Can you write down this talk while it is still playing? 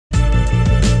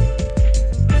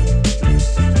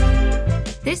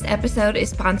This episode is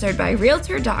sponsored by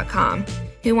Realtor.com,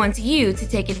 who wants you to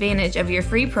take advantage of your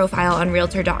free profile on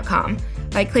Realtor.com.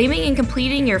 By claiming and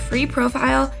completing your free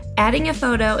profile, adding a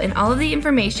photo, and all of the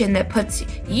information that puts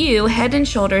you head and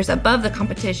shoulders above the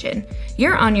competition,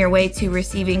 you're on your way to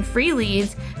receiving free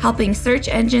leads, helping search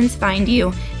engines find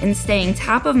you, and staying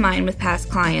top of mind with past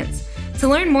clients. To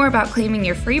learn more about claiming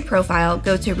your free profile,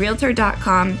 go to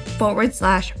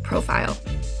Realtor.com/profile.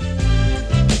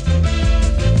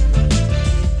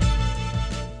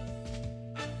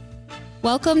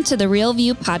 Welcome to the Real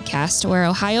View podcast, where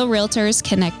Ohio Realtors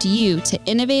connect you to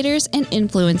innovators and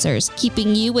influencers,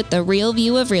 keeping you with the real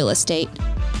view of real estate.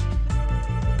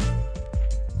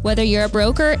 Whether you're a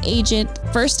broker, agent,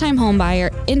 first-time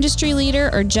homebuyer, industry leader,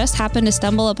 or just happen to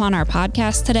stumble upon our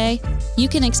podcast today, you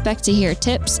can expect to hear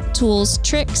tips, tools,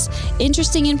 tricks,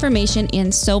 interesting information,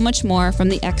 and so much more from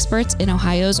the experts in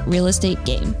Ohio's real estate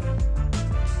game.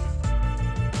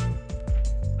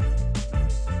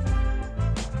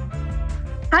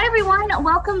 Hi, everyone.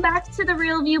 Welcome back to the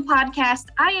Real View podcast.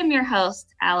 I am your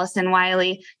host, Allison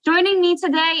Wiley. Joining me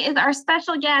today is our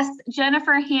special guest,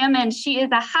 Jennifer Hammond. She is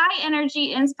a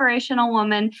high-energy, inspirational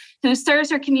woman who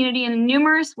serves her community in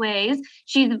numerous ways.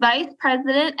 She's vice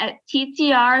president at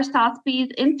TTR Sotheby's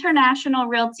International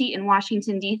Realty in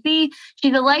Washington, D.C.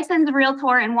 She's a licensed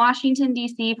realtor in Washington,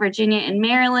 D.C., Virginia, and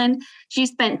Maryland. She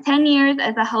spent 10 years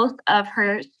as a host of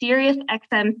her Sirius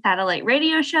XM satellite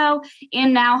radio show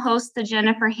and now hosts the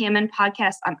Jennifer Hammond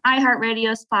podcast on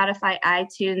iHeartRadio, Spotify,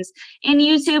 iTunes, and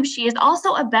YouTube. She is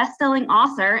also a best-selling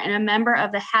author and a member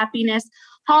of the Happiness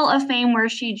Hall of Fame, where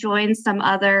she joins some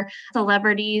other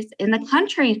celebrities in the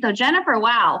country. So Jennifer,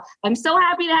 wow, I'm so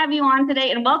happy to have you on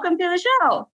today, and welcome to the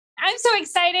show. I'm so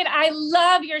excited. I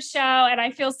love your show, and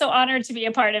I feel so honored to be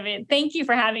a part of it. Thank you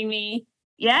for having me.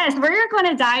 Yes, we're going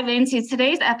to dive into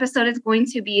today's episode. Is going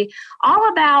to be all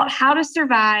about how to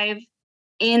survive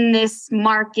in this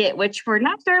market, which we're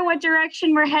not sure what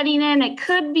direction we're heading in. It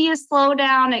could be a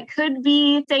slowdown. It could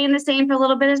be staying the same for a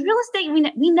little bit. As real estate,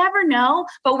 we never know,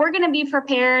 but we're going to be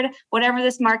prepared. Whatever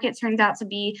this market turns out to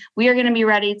be, we are going to be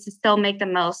ready to still make the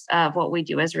most of what we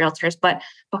do as realtors. But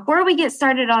before we get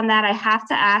started on that, I have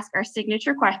to ask our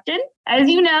signature question. As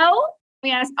you know, we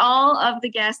ask all of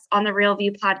the guests on the Real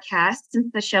View podcast,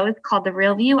 since the show is called The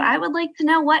Real View, I would like to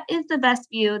know, what is the best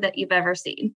view that you've ever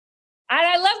seen?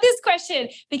 I love this question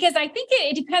because I think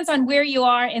it depends on where you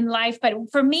are in life. But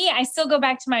for me, I still go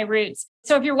back to my roots.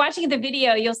 So if you're watching the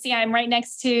video, you'll see I'm right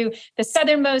next to the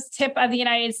southernmost tip of the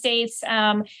United States.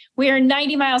 We are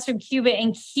 90 miles from Cuba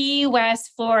in Key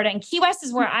West, Florida. And Key West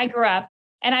is where I grew up.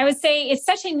 And I would say it's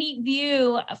such a neat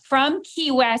view from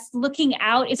Key West looking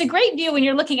out. It's a great view when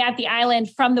you're looking at the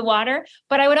island from the water.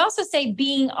 But I would also say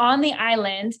being on the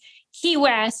island, Key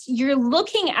West, you're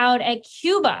looking out at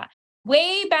Cuba.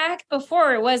 Way back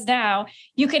before it was now,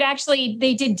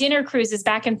 they did dinner cruises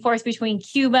back and forth between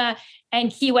Cuba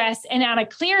and Key West. And on a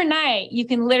clear night, you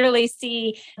can literally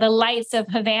see the lights of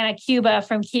Havana, Cuba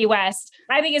from Key West.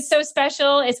 I think it's so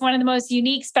special. It's one of the most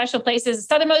unique, special places,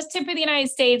 southernmost tip of the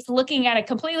United States, looking at a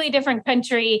completely different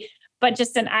country, but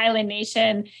just an island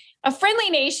nation, a friendly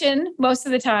nation most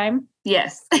of the time.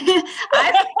 Yes.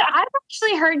 I've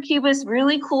actually heard Cuba's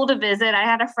really cool to visit. I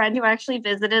had a friend who actually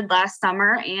visited last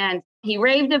summer, and he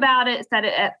raved about it,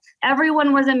 said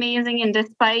everyone was amazing. And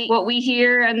despite what we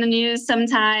hear in the news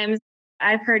sometimes,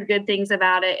 I've heard good things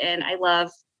about it. And I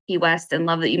love Key West and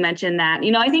love that you mentioned that.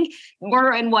 I think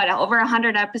we're in over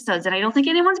 100 episodes, and I don't think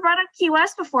anyone's brought up Key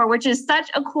West before, which is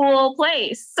such a cool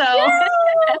place. So,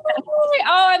 oh,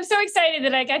 I'm so excited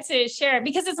that I got to share it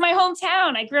because it's my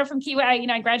hometown. I grew up from Key West. I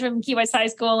graduated from Key West High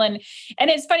School, and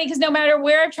it's funny because no matter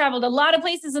where I've traveled, a lot of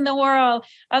places in the world,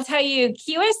 I'll tell you,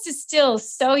 Key West is still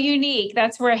so unique.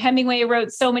 That's where Hemingway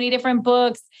wrote so many different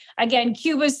books. Again,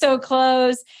 Cuba's so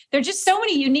close. There are just so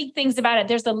many unique things about it.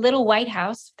 There's the little White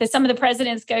House that some of the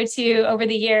presidents go to over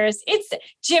the years. It's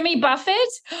Jimmy Buffett.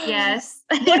 Yes.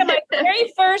 One of my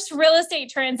very first real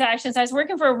estate transactions. I was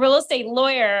working for a real estate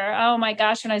lawyer. Oh my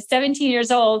gosh, when I was 17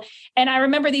 years old. And I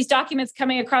remember these documents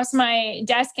coming across my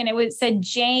desk, and it said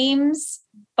James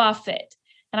Buffett.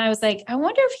 And I was like, I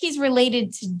wonder if he's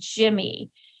related to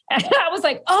Jimmy. And I was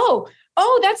like, oh,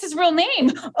 that's his real name.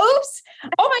 Oops.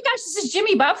 Oh my gosh, this is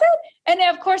Jimmy Buffett. And then,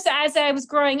 of course, as I was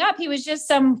growing up, he was just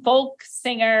some folk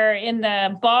singer in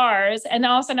the bars. And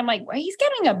all of a sudden I'm like, well, he's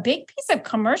getting a big piece of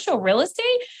commercial real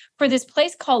estate for this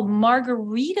place called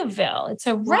Margaritaville. It's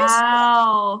a restaurant.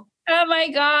 Wow. Oh my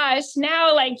gosh.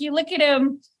 Now, you look at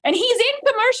him and he's in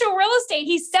commercial real estate.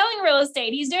 He's selling real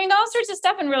estate. He's doing all sorts of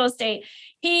stuff in real estate.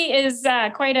 He is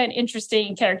quite an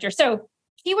interesting character. So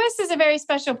Key West is a very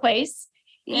special place.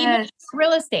 Yes. Even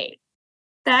real estate.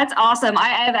 That's awesome.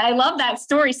 I love that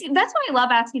story. See, that's why I love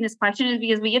asking this question, is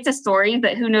because we get to stories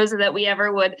that who knows that we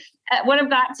ever would have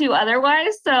got to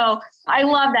otherwise. So I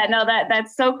love that. No,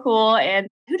 that's so cool. And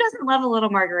who doesn't love a little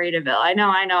Margaritaville? I know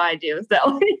I do.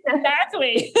 So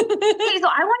Exactly. okay, so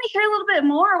I want to hear a little bit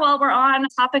more while we're on the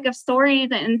topic of stories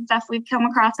and stuff we've come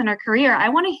across in our career. I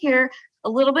want to hear a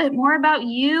little bit more about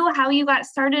you, how you got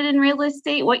started in real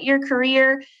estate, what your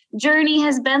career journey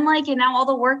has been like, and now all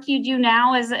the work you do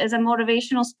now as a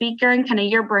motivational speaker and kind of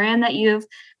your brand that you've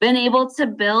been able to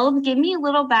build. Give me a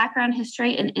little background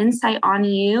history and insight on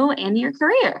you and your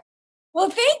career. Well,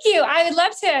 thank you. I would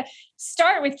love to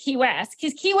start with Key West,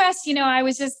 because Key West, I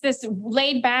was just this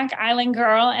laid back island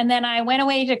girl. And then I went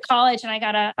away to college and I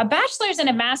got a bachelor's and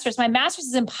a master's. My master's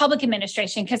is in public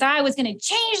administration because I was going to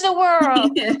change the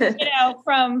world,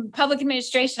 from public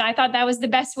administration. I thought that was the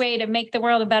best way to make the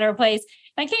world a better place.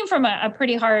 I came from a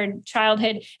pretty hard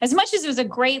childhood. As much as it was a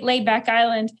great laid back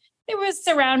island, it was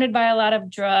surrounded by a lot of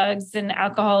drugs and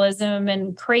alcoholism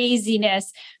and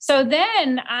craziness. So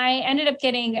then I ended up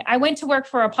I went to work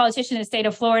for a politician in the state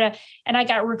of Florida, and I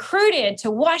got recruited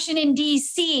to Washington,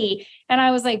 D.C. And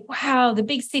I was like, wow, the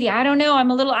big city. I don't know.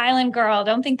 I'm a little island girl.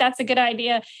 Don't think that's a good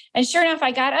idea. And sure enough,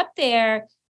 I got up there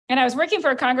and I was working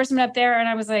for a congressman up there, and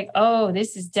I was like, oh,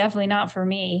 this is definitely not for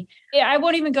me. Yeah, I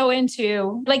won't even go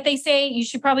into, like they say, you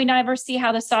should probably never see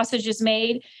how the sausage is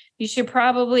made. You should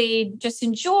probably just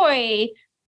enjoy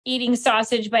eating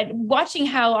sausage, but watching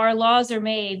how our laws are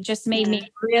made just made me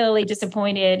really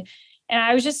disappointed. And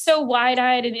I was just so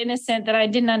wide-eyed and innocent that I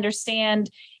didn't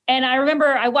understand. And I remember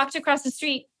I walked across the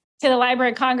street to the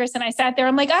Library of Congress and I sat there.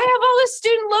 I'm like, I have all this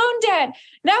student loan debt.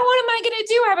 Now what am I going to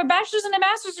do? I have a bachelor's and a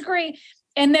master's degree.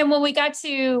 And then when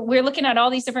we're looking at all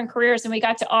these different careers, and we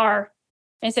got to R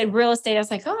and it said real estate. I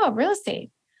was like, oh, real estate.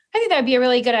 I think that'd be a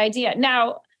really good idea.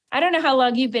 Now, I don't know how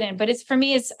long you've been in, but for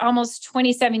me, it's almost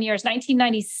 27 years.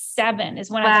 1997 is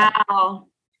when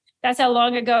that's how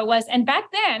long ago it was. And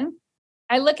back then,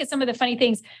 I look at some of the funny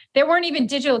things. There weren't even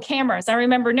digital cameras. I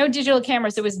remember no digital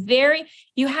cameras. It was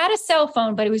you had a cell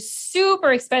phone, but it was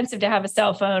super expensive to have a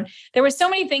cell phone. There were so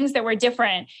many things that were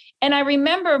different. And I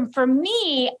remember for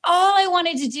me, all I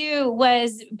wanted to do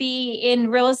was be in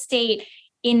real estate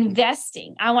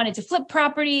investing. I wanted to flip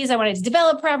properties. I wanted to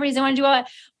develop properties. I wanted to do all that.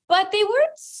 But they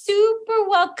weren't super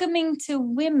welcoming to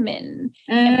women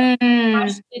in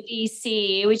Washington,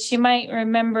 D.C., which you might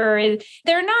remember.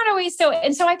 They're not always so.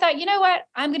 And so I thought, you know what?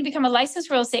 I'm going to become a licensed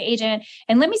real estate agent,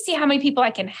 and let me see how many people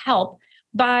I can help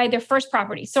buy their first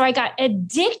property. So I got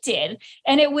addicted,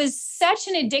 and it was such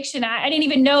an addiction. I didn't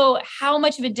even know how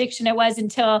much of addiction it was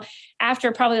until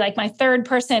after probably like my third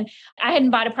person. I hadn't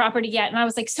bought a property yet. And I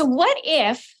was like, so what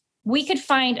if we could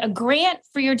find a grant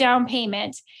for your down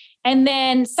payment, and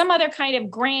then some other kind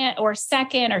of grant or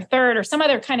second or third or some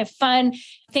other kind of fun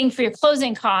thing for your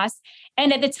closing costs?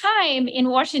 And at the time in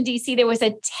Washington, D.C., there was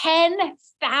a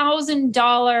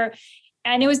 $10,000,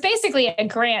 and it was basically a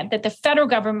grant that the federal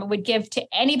government would give to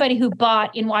anybody who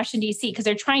bought in Washington, D.C., because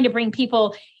they're trying to bring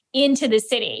people into the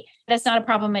city. That's not a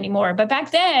problem anymore. But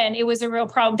back then it was a real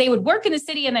problem. They would work in the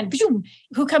city and then boom,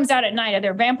 who comes out at night? Are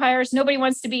there vampires? Nobody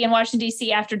wants to be in Washington,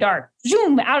 D.C. after dark.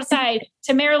 Boom, outside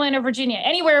to Maryland or Virginia,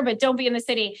 anywhere, but don't be in the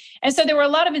city. And so there were a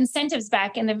lot of incentives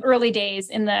back in the early days,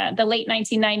 in the late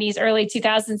 1990s, early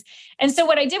 2000s. And so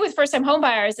what I did with first-time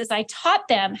homebuyers is I taught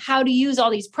them how to use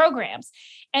all these programs.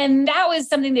 And that was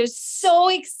something that was so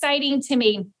exciting to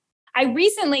me. I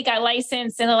recently got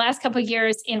licensed in the last couple of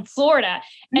years in Florida.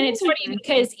 And it's funny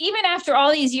because even after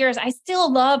all these years, I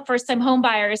still love first-time home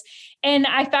buyers. And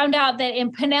I found out that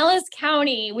in Pinellas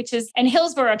County, which is in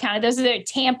Hillsborough County, those are the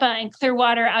Tampa and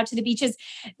Clearwater out to the beaches,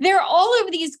 there are all of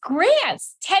these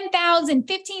grants, $10,000,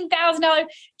 $15,000,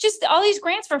 just all these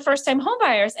grants for first-time home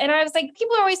buyers. And I was like,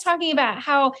 people are always talking about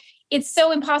how it's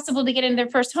so impossible to get into their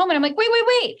first home. And I'm like,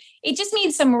 wait. It just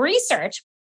needs some research.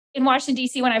 In Washington,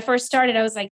 D.C., when I first started, I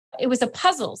was like, it was a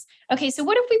puzzles. Okay, so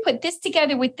what if we put this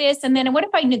together with this? And then what if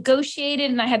I negotiated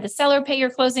and I had the seller pay your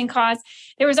closing costs?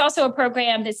 There was also a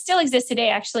program that still exists today,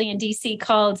 actually, in DC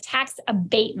called tax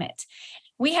abatement.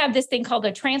 We have this thing called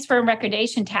the transfer and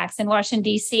recordation tax in Washington,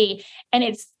 D.C., and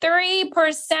it's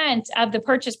 3% of the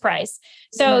purchase price.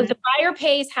 So the buyer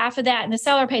pays half of that and the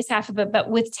seller pays half of it. But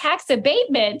with tax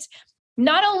abatement,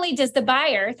 not only does the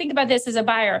buyer, think about this as a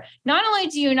buyer, not only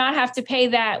do you not have to pay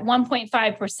that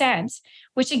 1.5%,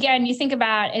 which again, you think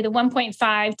about the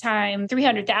 1.5 times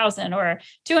 300,000 or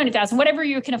 200,000, whatever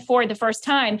you can afford the first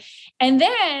time. And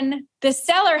then the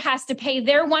seller has to pay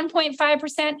their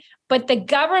 1.5%, but the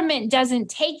government doesn't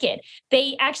take it.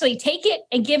 They actually take it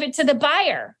and give it to the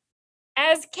buyer.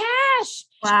 as cash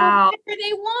for Wow. whatever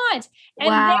they want. And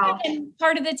Wow. then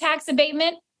part of the tax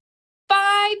abatement,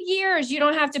 5 years, you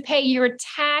don't have to pay your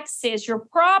taxes, your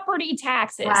property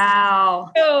taxes.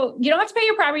 Wow. So you don't have to pay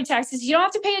your property taxes. You don't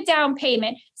have to pay a down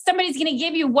payment. Somebody's going to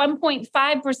give you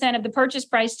 1.5% of the purchase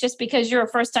price just because you're a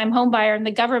first-time home buyer, and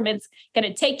the government's going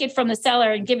to take it from the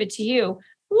seller and give it to you.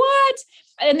 What?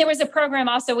 And there was a program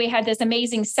also, we had this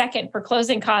amazing second for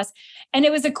closing costs. And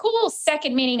it was a cool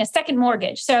second, meaning a second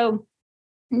mortgage. So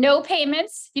no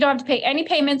payments. You don't have to pay any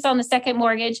payments on the second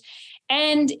mortgage.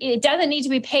 And it doesn't need to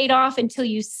be paid off until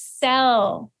you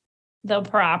sell the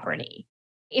property.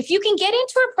 If you can get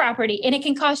into a property and it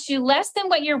can cost you less than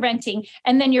what you're renting,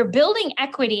 and then you're building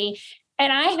equity.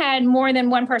 And I had more than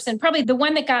one person. Probably the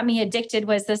one that got me addicted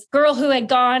was this girl who had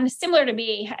gone similar to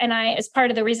me. And I, as part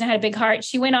of the reason I had a big heart,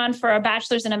 she went on for a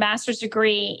bachelor's and a master's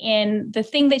degree in the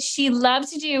thing that she loved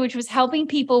to do, which was helping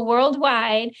people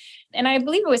worldwide. And I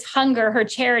believe it was Hunger, her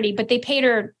charity, but they paid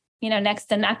her, next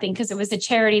to nothing because it was a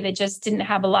charity that just didn't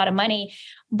have a lot of money,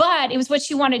 but it was what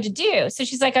she wanted to do. So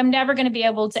she's like, I'm never going to be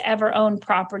able to ever own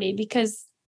property because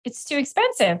it's too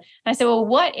expensive. And I said, well,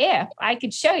 what if I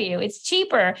could show you it's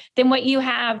cheaper than what you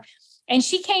have? And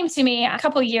she came to me a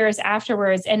couple of years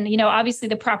afterwards. And, obviously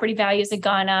the property values had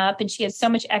gone up and she had so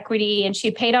much equity and she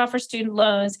had paid off her student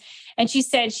loans. And she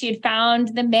said she had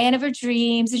found the man of her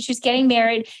dreams and she was getting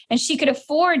married and she could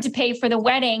afford to pay for the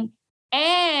wedding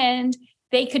and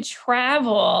they could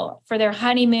travel for their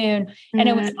honeymoon. And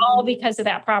it was all because of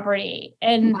that property.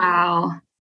 And wow.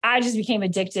 I just became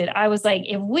addicted. I was like,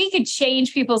 if we could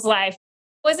change people's life,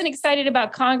 I wasn't excited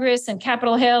about Congress and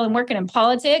Capitol Hill and working in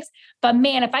politics, but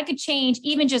man, if I could change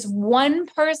even just one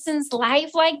person's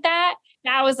life like that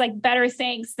was like better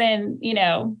things than,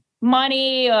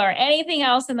 money or anything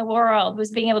else in the world,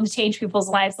 was being able to change people's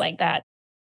lives like that.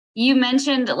 You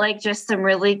mentioned just some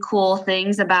really cool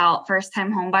things about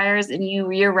first-time homebuyers, and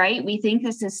you're right. We think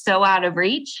this is so out of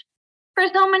reach for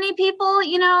so many people,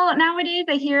 nowadays.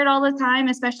 I hear it all the time,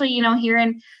 especially, here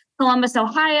in Columbus,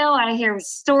 Ohio. I hear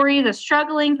stories of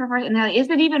struggling for first, and they're like, is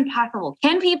it even possible?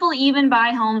 Can people even buy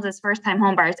homes as first-time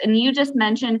homebuyers? And you just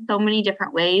mentioned so many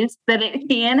different ways that it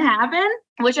can happen,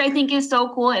 which I think is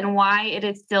so cool and why it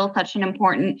is still such an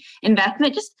important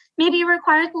investment. Just maybe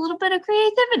requires a little bit of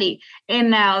creativity in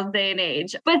now's day and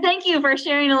age. But thank you for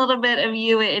sharing a little bit of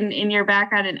you in your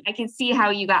background. And I can see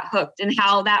how you got hooked and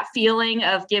how that feeling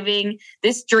of giving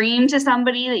this dream to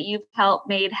somebody that you've helped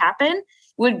made happen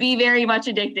would be very much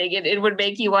addicting. It would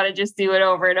make you want to just do it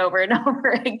over and over and over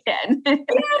again.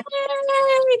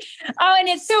 Oh, and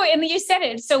and you said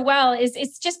it so well,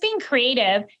 it's just being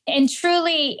creative and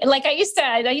truly, like I used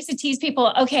to tease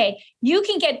people, okay, you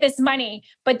can get this money,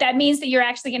 but that means that you're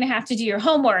actually going to have to do your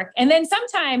homework. And then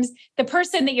sometimes the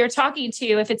person that you're talking to,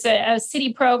 if it's a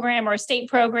city program or a state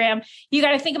program, you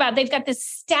got to think about, they've got this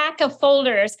stack of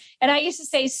folders. And I used to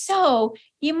say, so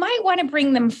you might want to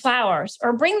bring them flowers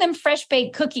or bring them fresh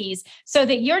baked cookies so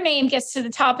that your name gets to the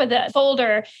top of the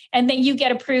folder and then you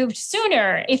get approved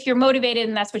sooner if you're motivated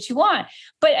and that's what you want.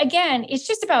 But again, it's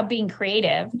just about being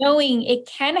creative, knowing it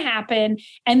can happen.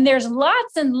 And there's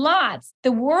lots and lots.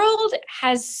 The world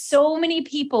has so many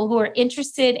people who are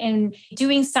interested in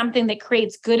doing something that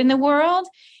creates good in the world.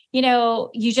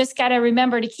 You just got to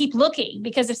remember to keep looking,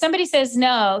 because if somebody says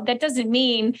no, that doesn't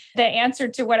mean the answer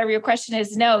to whatever your question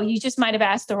is no. You just might have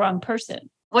asked the wrong person.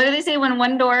 What do they say when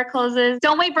one door closes?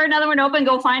 Don't wait for another one to open,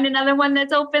 go find another one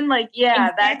that's open.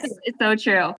 Exactly. It's so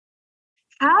true.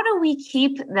 How do we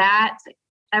keep that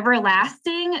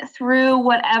everlasting through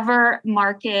whatever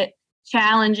market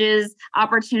challenges,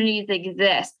 opportunities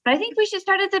exist? But I think we should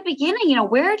start at the beginning.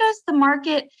 Where does the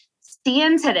market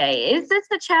stand today? Is this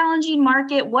a challenging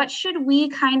market? What should we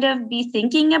kind of be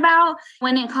thinking about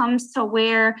when it comes to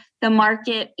where the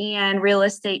market and real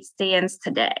estate stands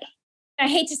today? I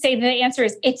hate to say the answer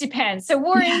is it depends. So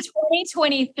we're in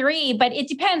 2023, but it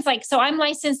depends. So I'm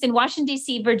licensed in Washington,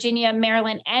 D.C., Virginia,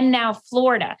 Maryland, and now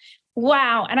Florida.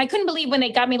 Wow. And I couldn't believe when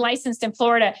they got me licensed in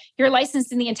Florida, you're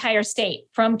licensed in the entire state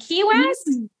from Key West,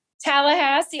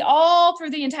 Tallahassee, all through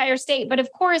the entire state. But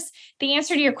of course, the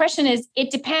answer to your question is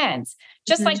it depends.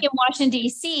 Just like in Washington,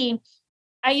 D.C.,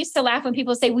 I used to laugh when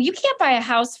people say, well, you can't buy a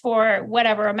house for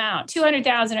whatever amount,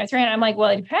 200,000 or 300. I'm like, well,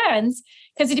 it depends,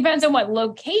 because it depends on what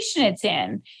location it's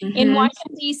in. In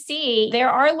Washington, D.C.,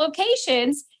 there are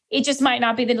locations. It just might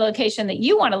not be the location that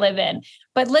you want to live in.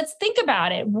 But let's think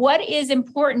about it. What is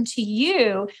important to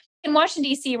you? In Washington,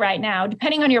 D.C. right now,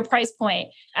 depending on your price point,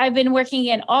 I've been working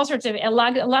in all sorts of, a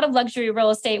lot of luxury real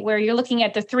estate where you're looking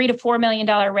at the $3 to $4 million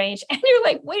range. And you're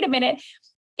like, wait a minute,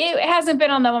 It hasn't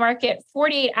been on the market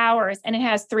 48 hours and it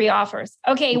has 3 offers.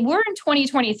 Okay, we're in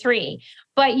 2023,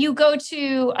 but you go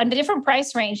to a different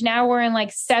price range. Now we're in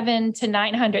like 7 to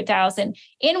 900,000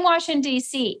 in Washington,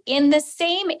 D.C., in the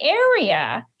same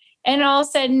area. And all of a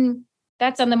sudden,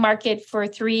 that's on the market for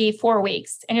 3-4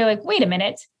 weeks. And you're like, wait a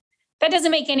minute, that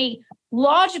doesn't make any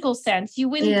logical sense. You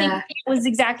wouldn't think it was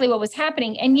exactly what was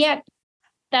happening. And yet,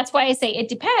 that's why I say it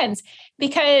depends,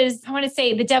 because I want to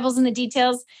say the devil's in the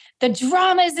details, the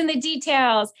drama's in the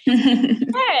details. It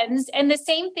depends. And the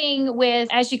same thing with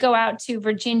as you go out to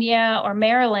Virginia or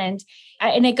Maryland,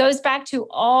 and it goes back to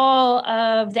all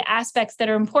of the aspects that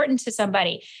are important to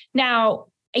somebody. Now,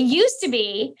 it used to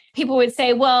be people would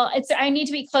say, well, I need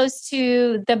to be close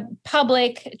to the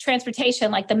public transportation,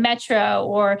 like the metro,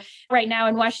 or right now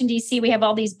in Washington, D.C., we have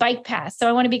all these bike paths. So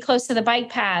I want to be close to the bike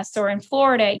paths, or in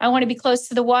Florida, I want to be close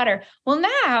to the water. Well,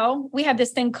 now we have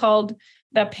this thing called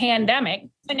the pandemic.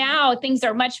 But now things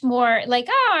are much more like,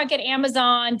 I'll get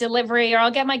Amazon delivery, or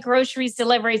I'll get my groceries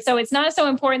delivered. So it's not so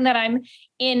important that I'm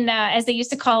in, as they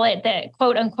used to call it, the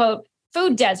quote unquote,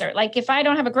 food desert. Like if I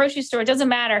don't have a grocery store, it doesn't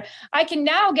matter. I can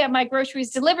now get my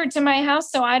groceries delivered to my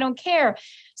house, so I don't care.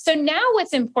 So now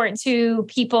what's important to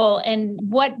people and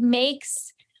what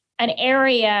makes an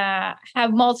area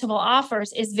have multiple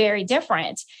offers is very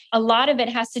different. A lot of it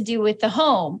has to do with the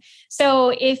home. So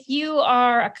if you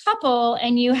are a couple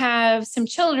and you have some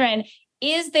children,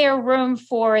 is there room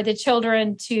for the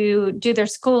children to do their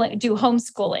schooling, do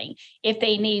homeschooling if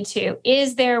they need to?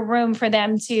 Is there room for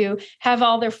them to have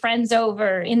all their friends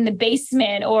over in the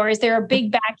basement? Or is there a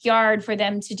big backyard for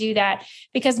them to do that?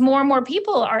 Because more and more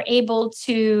people are able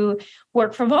to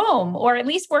work from home, or at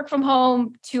least work from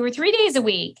home 2 or 3 days a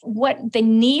week. What the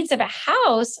needs of a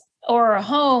house or a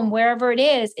home, wherever it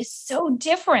is so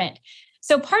different.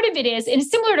 So part of it is, and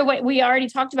it's similar to what we already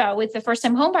talked about with the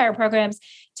first-time homebuyer programs,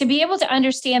 to be able to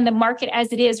understand the market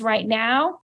as it is right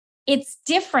now. It's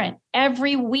different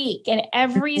every week, and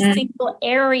every single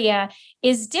area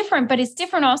is different, but it's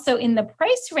different also in the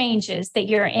price ranges that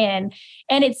you're in.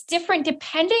 And it's different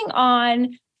depending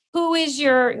on who is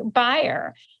your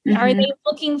buyer. Are they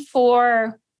looking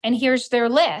for, and here's their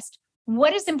list,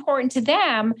 what is important to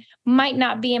them might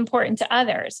not be important to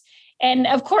others. And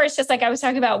of course, just like I was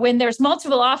talking about, when there's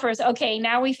multiple offers, okay,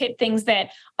 now we've hit things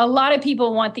that a lot of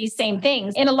people want these same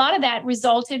things. And a lot of that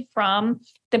resulted from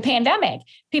the pandemic.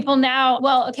 People now,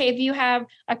 well, okay, if you have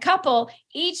a couple,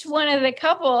 each one of the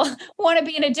couple want to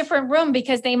be in a different room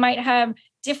because they might have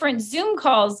different Zoom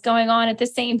calls going on at the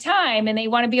same time, and they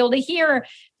want to be able to hear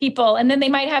people. And then they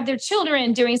might have their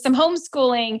children doing some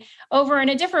homeschooling over in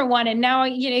a different one. And now,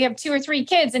 you have 2 or 3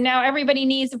 kids, and now everybody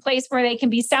needs a place where they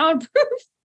can be soundproof.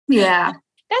 Yeah.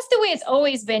 That's the way it's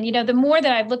always been. The more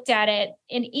that I've looked at it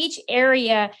in each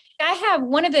area, I have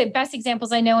one of the best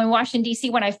examples I know in Washington, D.C.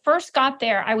 When I first got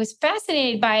there, I was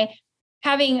fascinated by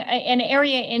having an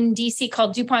area in D.C.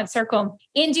 called DuPont Circle.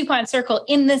 In DuPont Circle,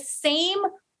 in the same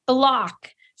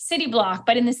block, city block,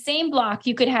 but in the same block,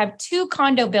 you could have 2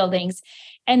 condo buildings.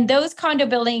 And those condo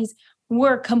buildings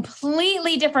were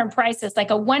completely different prices.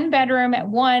 Like a 1-bedroom at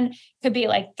one could be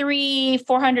like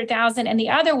 $300,000-$400,000, and the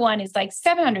other one is like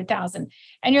 $700,000.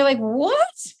 And you're like, what?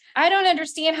 I don't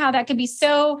understand how that could be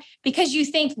so, because you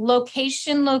think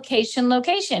location, location,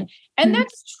 location. And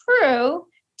that's true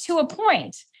to a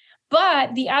point.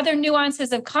 But the other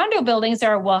nuances of condo buildings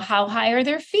are, well, how high are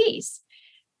their fees?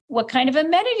 What kind of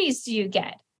amenities do you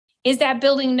get? Is that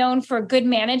building known for good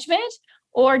management?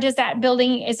 Or is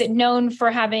it known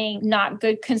for having not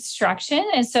good construction?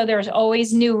 And so there's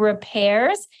always new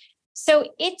repairs. So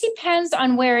it depends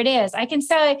on where it is. I can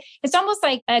say it's almost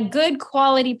like a good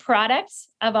quality product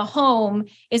of a home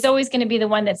is always going to be the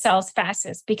one that sells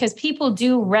fastest, because people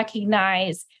do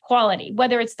recognize quality,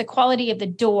 whether it's the quality of the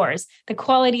doors, the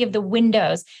quality of the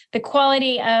windows, the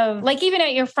quality of, like, even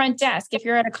at your front desk. If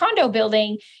you're at a condo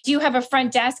building, do you have a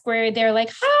front desk where they're like,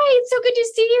 hi, it's so good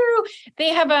to see you? They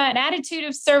have an attitude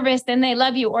of service, then they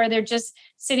love you, or they're just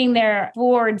sitting there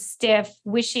bored, stiff,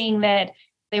 wishing that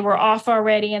they were off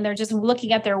already, and they're just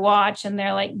looking at their watch and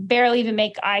they're like barely even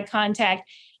make eye contact.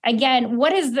 Again,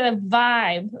 what is the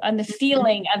vibe and the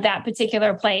feeling of that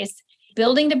particular place?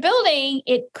 Building to building,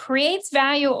 it creates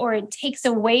value or it takes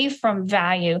away from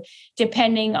value,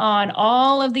 depending on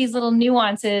all of these little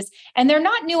nuances. And they're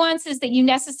not nuances that you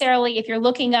necessarily, if you're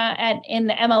looking at in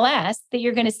the MLS, that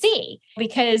you're going to see,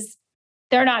 because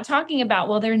they're not talking about,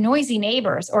 well, they're noisy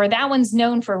neighbors, or that one's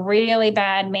known for really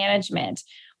bad management.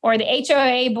 Or the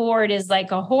HOA board is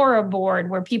like a horror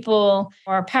board where people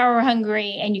are power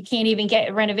hungry and you can't even get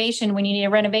a renovation when you need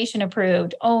a renovation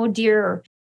approved. Oh, dear.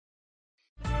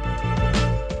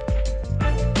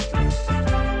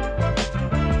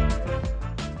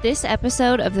 This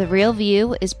episode of The Real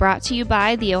View is brought to you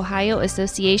by the Ohio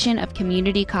Association of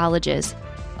Community Colleges.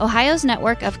 Ohio's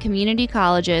network of community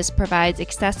colleges provides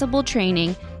accessible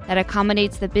training that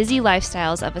accommodates the busy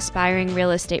lifestyles of aspiring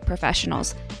real estate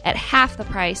professionals at half the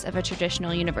price of a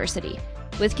traditional university.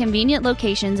 With convenient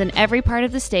locations in every part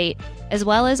of the state, as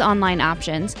well as online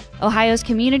options, Ohio's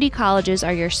community colleges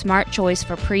are your smart choice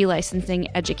for pre-licensing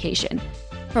education.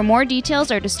 For more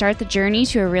details or to start the journey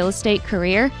to a real estate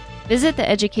career, visit the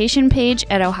education page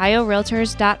at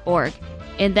ohiorealtors.org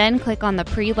and then click on the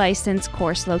pre-license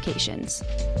course locations.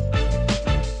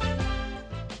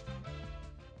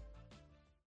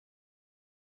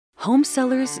 Home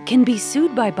sellers can be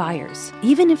sued by buyers,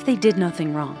 even if they did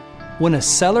nothing wrong. When a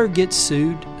seller gets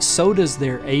sued, so does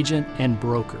their agent and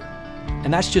broker.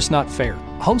 And that's just not fair.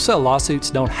 Home sale lawsuits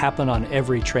don't happen on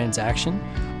every transaction,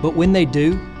 but when they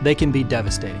do, they can be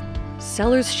devastating.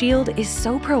 Seller's Shield is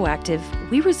so proactive,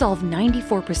 we resolve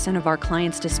 94% of our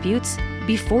clients' disputes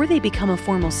before they become a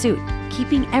formal suit,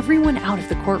 keeping everyone out of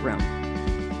the courtroom.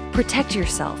 Protect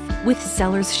yourself with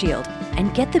Seller's Shield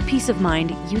and get the peace of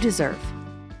mind you deserve.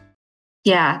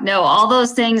 Yeah, no, all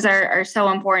those things are so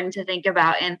important to think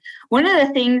about. And one of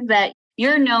the things that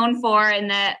you're known for and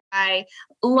that I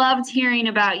loved hearing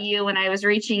about you when I was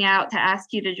reaching out to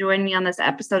ask you to join me on this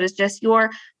episode is just your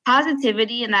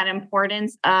positivity and that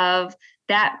importance of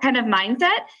that kind of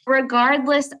mindset,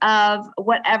 regardless of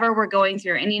whatever we're going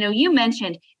through. And, you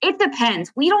mentioned it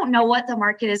depends. We don't know what the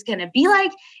market is going to be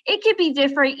like. It could be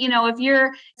different, if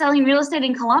you're selling real estate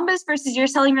in Columbus versus you're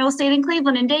selling real estate in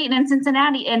Cleveland and Dayton and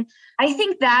Cincinnati. And I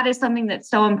think that is something that's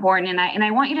so important. And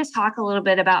I want you to talk a little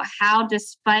bit about how,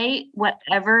 despite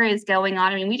whatever is going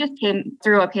on, we just came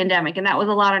through a pandemic and that was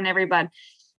a lot on everybody.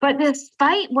 But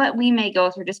despite what we may go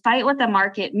through, despite what the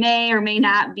market may or may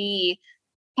not be,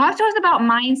 talk to us about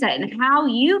mindset and how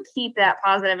you keep that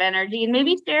positive energy and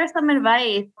maybe share some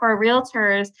advice for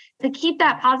realtors to keep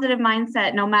that positive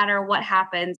mindset no matter what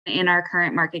happens in our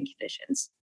current market conditions.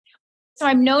 So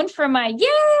I'm known for my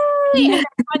yay and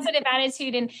positive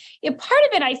attitude. And part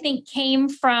of it, I think, came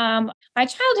from my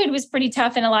childhood was pretty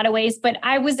tough in a lot of ways, but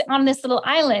I was on this little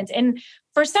island. And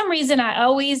for some reason, I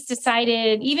always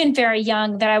decided, even very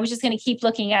young, that I was just going to keep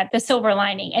looking at the silver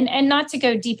lining and not to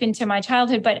go deep into my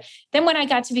childhood. But then when I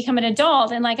got to become an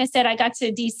adult, and like I said, I got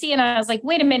to DC and I was like,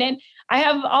 wait a minute, I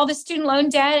have all the student loan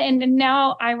debt. And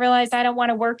now I realize I don't want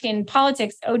to work in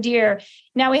politics. Oh, dear.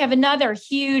 Now we have another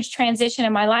huge transition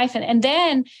in my life. And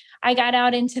then I got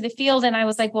out into the field and I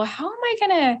was like, well, how am I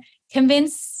going to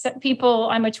convince people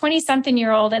I'm a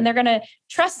 20-something-year-old and they're going to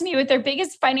trust me with their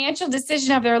biggest financial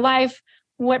decision of their life,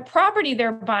 what property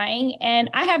they're buying, and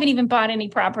I haven't even bought any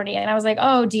property. And I was like,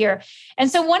 oh dear. And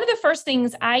so one of the first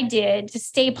things I did to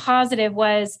stay positive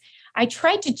was I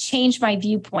tried to change my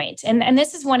viewpoint. And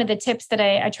this is one of the tips that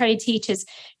I try to teach is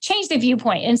change the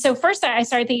viewpoint. And so first I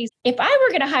started thinking, if I were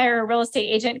going to hire a real estate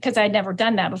agent, because I'd never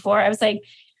done that before, I was like,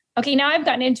 okay, now I've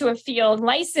gotten into a field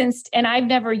licensed and I've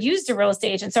never used a real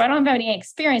estate agent. So I don't have any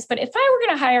experience, but if I were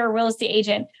going to hire a real estate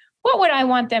agent, what would I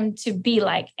want them to be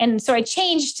like? And so I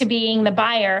changed to being the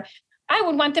buyer. I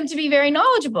would want them to be very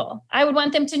knowledgeable. I would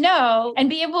want them to know and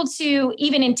be able to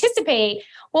even anticipate,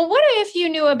 well, what if you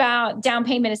knew about down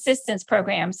payment assistance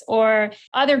programs or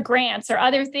other grants or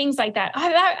other things like that?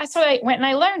 So I went and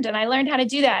I learned how to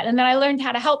do that. And then I learned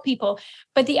how to help people.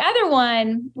 But the other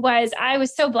one was, I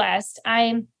was so blessed.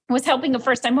 I was helping a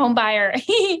first-time home buyer.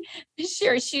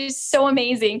 She's so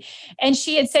amazing. And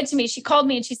she had said to me, she called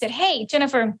me and she said, hey,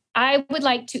 Jennifer, I would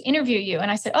like to interview you. And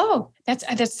I said, oh,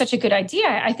 that's such a good idea.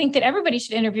 I think that everybody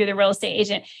should interview the real estate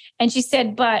agent. And she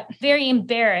said, but very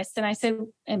embarrassed. And I said,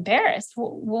 embarrassed?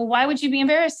 Well, why would you be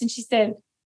embarrassed? And she said,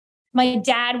 my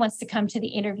dad wants to come to the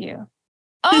interview.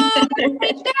 Oh,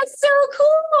 that's so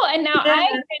cool. And now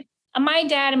my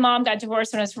dad and mom got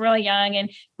divorced when I was really young,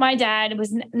 and my dad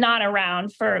was not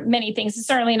around for many things,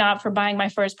 certainly not for buying my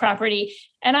first property.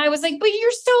 And I was like, but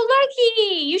you're so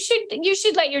lucky. You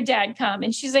should let your dad come.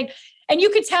 And she's like, and you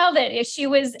could tell that if she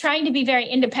was trying to be very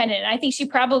independent. I think she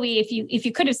probably, if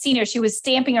you could have seen her, she was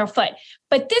stamping her foot.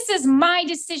 But this is my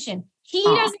decision. He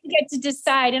doesn't get to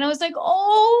decide. And I was like,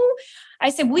 I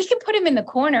said, we can put him in the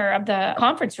corner of the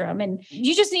conference room. And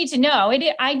you just need to know,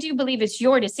 I do believe it's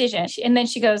your decision. And then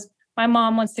she goes, my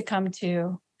mom wants to come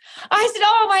too. I said,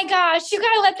 oh my gosh, you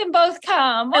got to let them both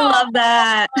come. I love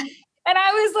that. And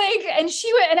I was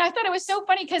like, and I thought it was so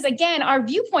funny because again, our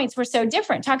viewpoints were so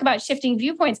different. Talk about shifting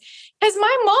viewpoints. Because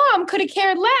my mom could have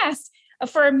cared less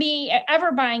for me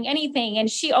ever buying anything. And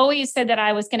she always said that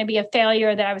I was going to be a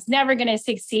failure, that I was never going to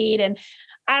succeed. And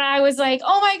And I was like,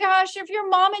 oh my gosh, if your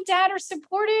mom and dad are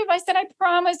supportive, I said, I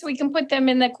promise we can put them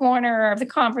in the corner of the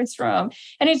conference room.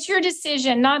 And it's your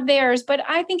decision, not theirs. But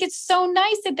I think it's so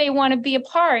nice that they want to be a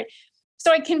part.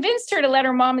 So I convinced her to let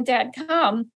her mom and dad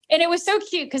come. And it was so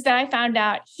cute because then I found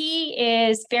out he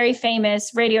is very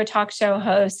famous radio talk show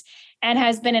host and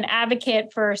has been an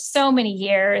advocate for so many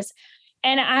years.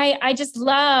 And I just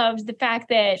loved the fact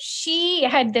that she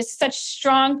had this such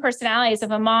strong personalities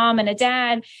of a mom and a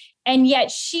dad. And yet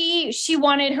she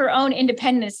wanted her own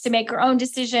independence to make her own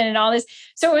decision and all this.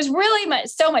 So it was really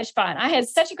so much fun. I had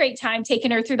such a great time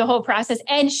taking her through the whole process.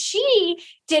 And she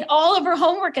did all of her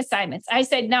homework assignments. I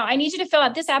said, no, I need you to fill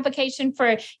out this application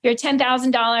for your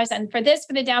 $10,000 and for this,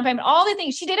 for the down payment, all the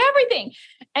things. She did everything.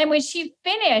 And when she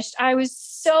finished, I was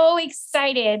so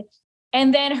excited.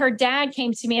 And then her dad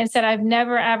came to me and said,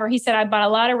 he said, I bought a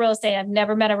lot of real estate. I've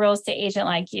never met a real estate agent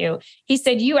like you. He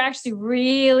said, you actually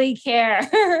really care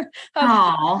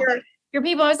about your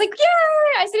people. I was like,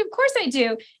 yeah. I said, of course I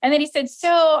do. And then he said, so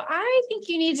I think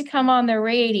you need to come on the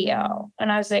radio. And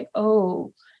I was like,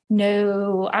 oh,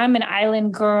 no, I'm an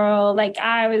island girl. Like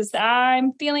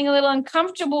I'm feeling a little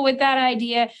uncomfortable with that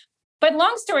idea. But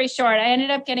long story short, I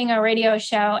ended up getting a radio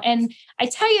show. And I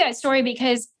tell you that story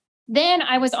because then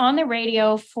I was on the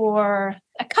radio for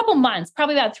a couple months,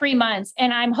 probably about 3 months,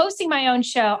 and I'm hosting my own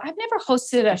show. I've never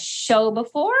hosted a show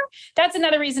before. That's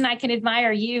another reason I can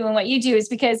admire you and what you do is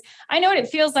because I know what it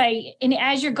feels like. And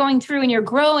as you're going through and you're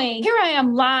growing, here I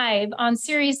am live on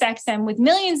Sirius XM with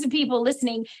millions of people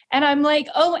listening. And I'm like,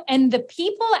 oh, and the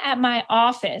people at my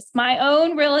office, my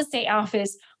own real estate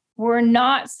office, were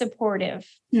not supportive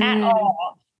at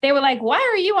all. They were like, why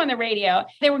are you on the radio?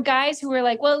 There were guys who were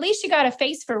like, well, at least you got a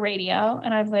face for radio.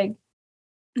 And I was like,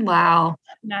 wow,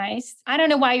 nice. I don't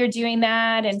know why you're doing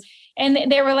that. And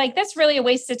they were like, that's really a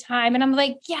waste of time. And I'm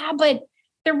like, yeah, but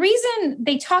the reason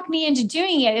they talked me into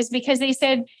doing it is because they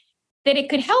said that it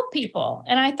could help people.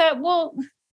 And I thought, well,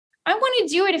 I want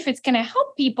to do it if it's going to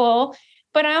help people.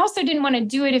 But I also didn't want to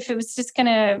do it if it was just going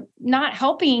to not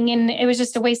helping and it was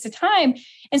just a waste of time.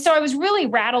 And so I was really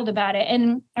rattled about it.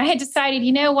 And I had decided,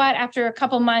 you know what, after a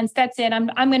couple months, that's it. I'm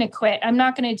going to quit. I'm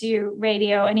not going to do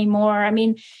radio anymore. I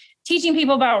mean, teaching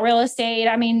people about real estate,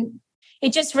 I mean,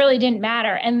 it just really didn't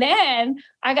matter. And then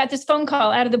I got this phone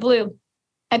call out of the blue.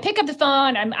 I pick up the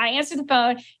phone, I answer the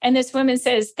phone, and this woman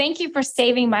says, thank you for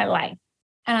saving my life.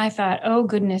 And I thought, oh,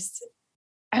 goodness.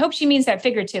 I hope she means that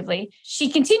figuratively. She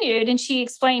continued and she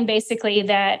explained basically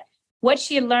that what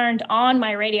she had learned on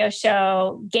my radio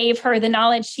show gave her the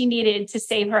knowledge she needed to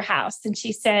save her house. And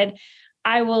she said,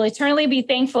 I will eternally be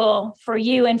thankful for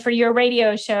you and for your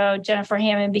radio show, Jennifer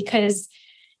Hammond, because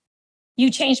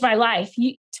you changed my life.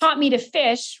 You taught me to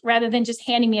fish rather than just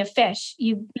handing me a fish.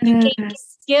 You gave me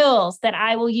skills that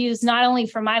I will use not only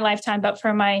for my lifetime, but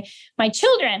for my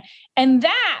children. And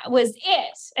that was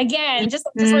it. Again, just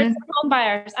like home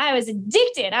buyers, I was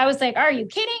addicted. I was like, are you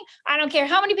kidding? I don't care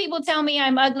how many people tell me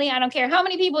I'm ugly. I don't care how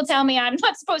many people tell me I'm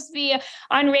not supposed to be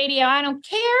on radio. I don't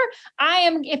care.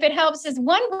 If it helps as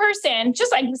one person,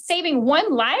 just like saving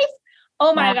one life.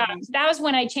 Oh my gosh, that was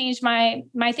when I changed my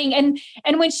thing.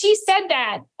 And when she said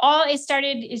that,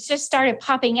 it just started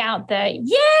popping out the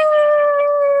yay!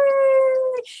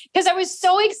 Because I was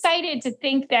so excited to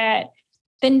think that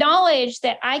the knowledge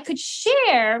that I could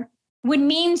share would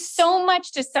mean so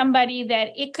much to somebody that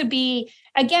it could be,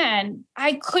 again,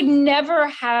 I could never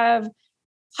have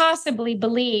possibly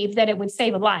believed that it would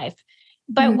save a life.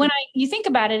 But when you think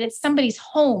about it, it's somebody's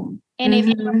home. And if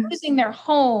you're losing their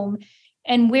home,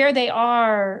 and where they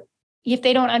are, if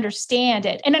they don't understand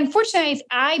it. And unfortunately,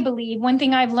 I believe one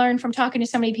thing I've learned from talking to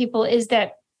so many people is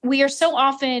that we are so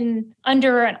often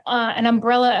under an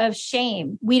umbrella of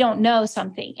shame. We don't know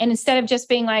something. And instead of just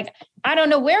being like, I don't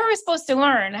know where I was supposed to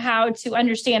learn how to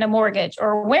understand a mortgage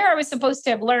or where I was supposed to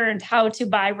have learned how to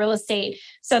buy real estate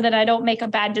so that I don't make a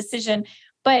bad decision.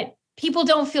 But people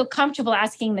don't feel comfortable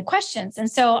asking the questions.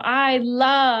 And so I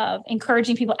love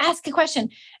encouraging people, ask a question.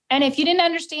 And if you didn't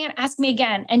understand, ask me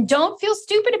again. And don't feel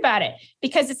stupid about it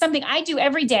because it's something I do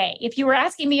every day. If you were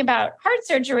asking me about heart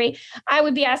surgery, I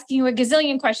would be asking you a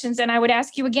gazillion questions and I would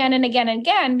ask you again and again and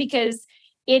again because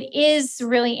it is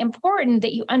really important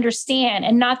that you understand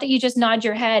and not that you just nod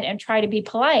your head and try to be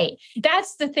polite.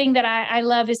 That's the thing that I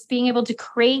love is being able to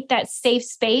create that safe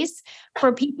space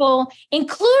for people,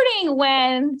 including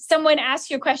when someone asks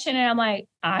you a question and I'm like,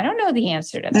 I don't know the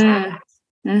answer to that.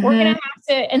 We're going to have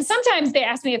to, and sometimes they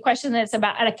ask me a question that's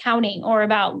about accounting or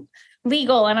about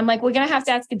legal. And I'm like, we're going to have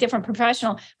to ask a different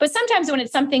professional. But sometimes when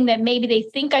it's something that maybe they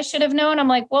think I should have known, I'm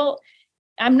like, well,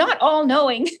 I'm not all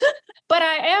knowing, but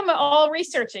I am all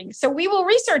researching. So we will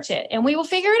research it and we will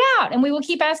figure it out and we will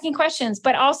keep asking questions.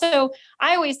 But also,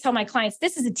 I always tell my clients,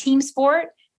 this is a team sport.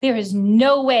 There is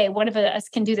no way one of us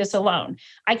can do this alone.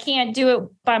 I can't do it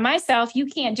by myself. You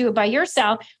can't do it by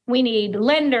yourself. We need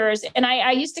lenders. And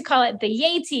I used to call it the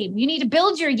yay team. You need to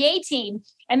build your yay team.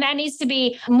 And that needs to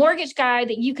be a mortgage guy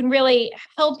that you can really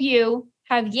help you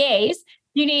have yays.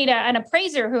 You need an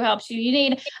appraiser who helps you. You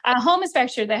need a home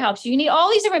inspector that helps you. You need all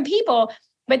these different people,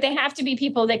 but they have to be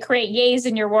people that create yays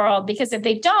in your world, because if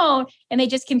they don't, and they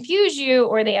just confuse you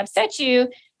or they upset you,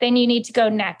 then you need to go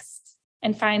next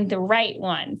and find the right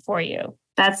one for you.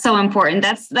 That's so important.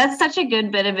 That's such a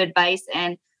good bit of advice.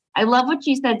 And I love what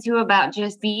you said too about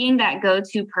just being that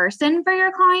go-to person for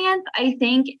your clients. I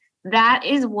think that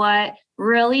is what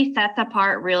really sets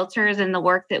apart realtors and the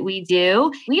work that we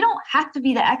do. We don't have to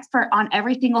be the expert on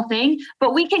every single thing,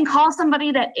 but we can call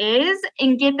somebody that is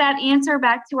and get that answer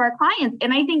back to our clients.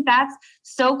 And I think that's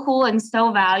so cool and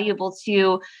so valuable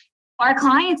to our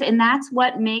clients. And that's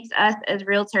what makes us as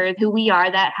realtors who we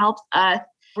are. That helps us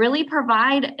really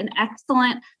provide an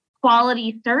excellent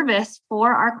quality service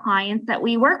for our clients that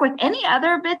we work with. Any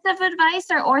other bits of advice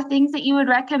or things that you would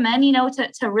recommend,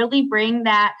 to really bring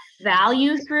that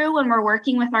value through when we're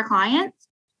working with our clients?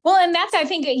 Well, and that's, I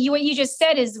think what you just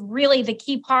said is really the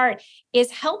key part, is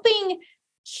helping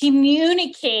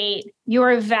communicate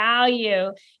your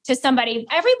value to somebody.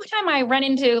 Every time I run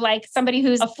into like somebody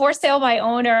who's a for sale by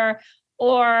owner,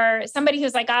 or somebody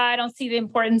who's like, I don't see the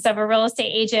importance of a real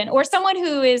estate agent, or someone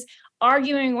who is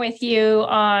arguing with you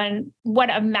on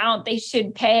what amount they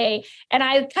should pay, and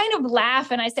I kind of laugh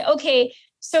and I say, okay,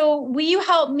 so will you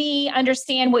help me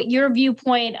understand what your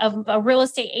viewpoint of a real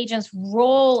estate agent's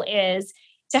role is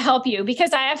to help you?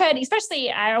 Because I've had, especially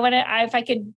if I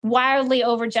could wildly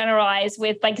overgeneralize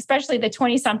with like, especially the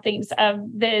 20-somethings of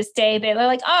this day, they're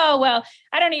like, oh, well,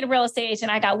 I don't need a real estate agent.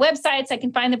 I got websites. I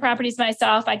can find the properties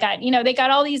myself. I got, they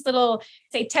got all these little,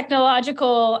 say,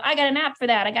 technological, I got an app for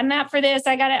that. I got an app for this.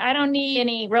 I don't need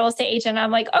any real estate agent.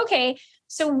 I'm like, okay,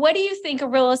 so what do you think a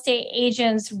real estate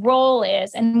agent's role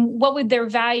is, and what would their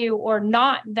value or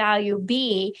not value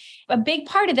be? A big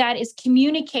part of that is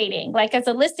communicating. Like as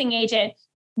a listing agent,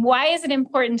 why is it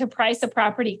important to price a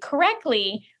property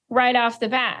correctly right off the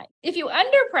bat? If you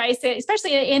underprice it,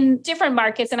 especially in different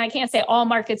markets, and I can't say all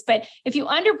markets, but if you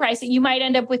underprice it, you might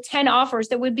end up with 10 offers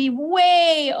that would be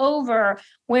way over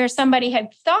where somebody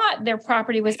had thought their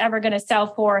property was ever going to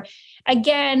sell for.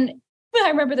 Again, I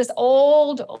remember this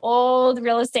old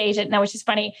real estate agent. Now, which is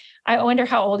funny. I wonder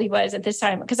how old he was at this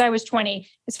time, because I was 20.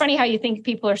 It's funny how you think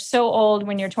people are so old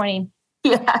when you're 20.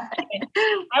 Yeah.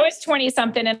 I was 20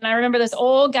 something. And I remember this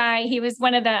old guy, he was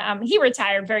one of the, he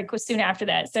retired very soon after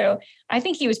that. So I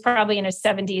think he was probably in his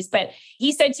 70s, but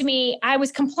he said to me, I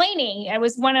was complaining. It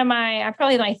was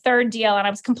probably my third deal. And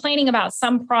I was complaining about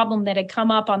some problem that had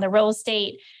come up on the real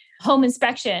estate home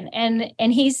inspection. And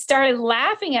he started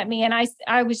laughing at me. And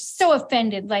I was so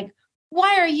offended. Like,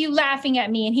 why are you laughing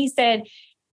at me? And he said,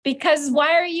 because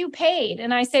why are you paid?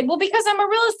 And I said, well, because I'm a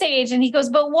real estate agent. He goes,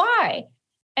 but why?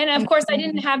 And of course, I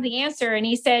didn't have the answer. And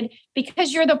he said,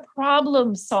 because you're the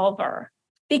problem solver,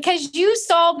 because you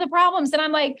solve the problems. And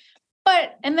I'm like,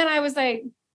 and then I was like,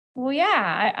 well,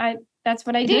 yeah, I that's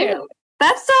what I do.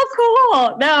 That's so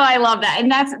cool. No, I love that. And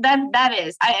that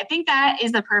is, I think that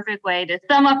is the perfect way to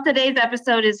sum up today's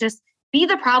episode, is just be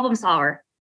the problem solver.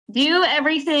 Do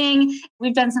everything.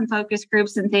 We've done some focus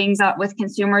groups and things with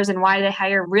consumers and why they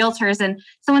hire realtors. And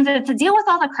someone said, to deal with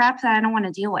all the crap that I don't want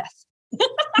to deal with.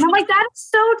 And I'm like,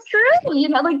 that's so true.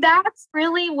 That's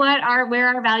really where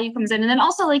our value comes in. And then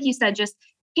also, like you said, just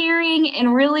hearing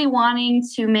and really wanting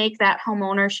to make that home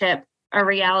ownership a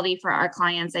reality for our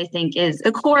clients, I think is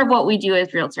the core of what we do as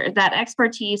realtors, that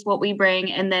expertise, what we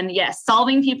bring. And then, yes,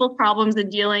 solving people's problems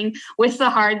and dealing with the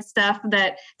hard stuff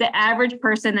that the average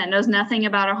person that knows nothing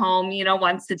about a home,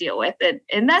 wants to deal with it.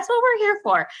 And that's what we're here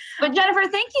for. But Jennifer,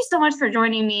 thank you so much for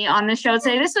joining me on the show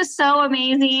today. This was so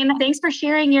amazing. Thanks for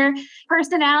sharing your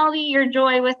personality, your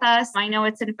joy with us. I know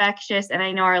it's infectious, and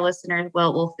I know our listeners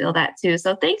will feel that too.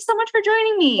 So thanks so much for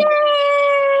joining me. Yay!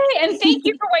 And thank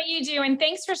you for what you do. And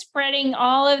thanks for spreading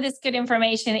all of this good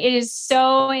information. It is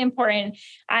so important.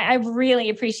 I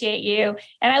really appreciate you.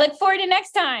 And I look forward to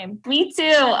next time. Me too.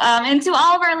 And to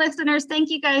all of our listeners, thank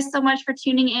you guys so much for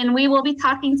tuning in. We will be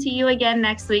talking to you again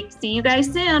next week. See you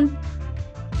guys soon.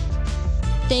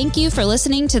 Thank you for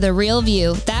listening to The Real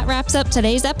View. That wraps up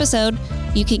today's episode.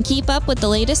 You can keep up with the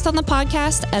latest on the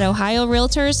podcast at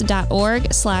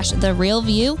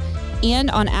ohiorealtors.org/therealview and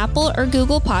on Apple or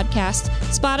Google Podcasts,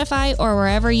 Spotify, or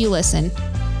wherever you listen.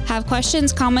 Have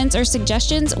questions, comments, or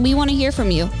suggestions? We want to hear from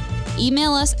you.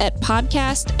 email us at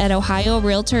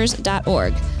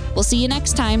podcast@ohiorealtors.org. We'll see you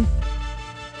next time.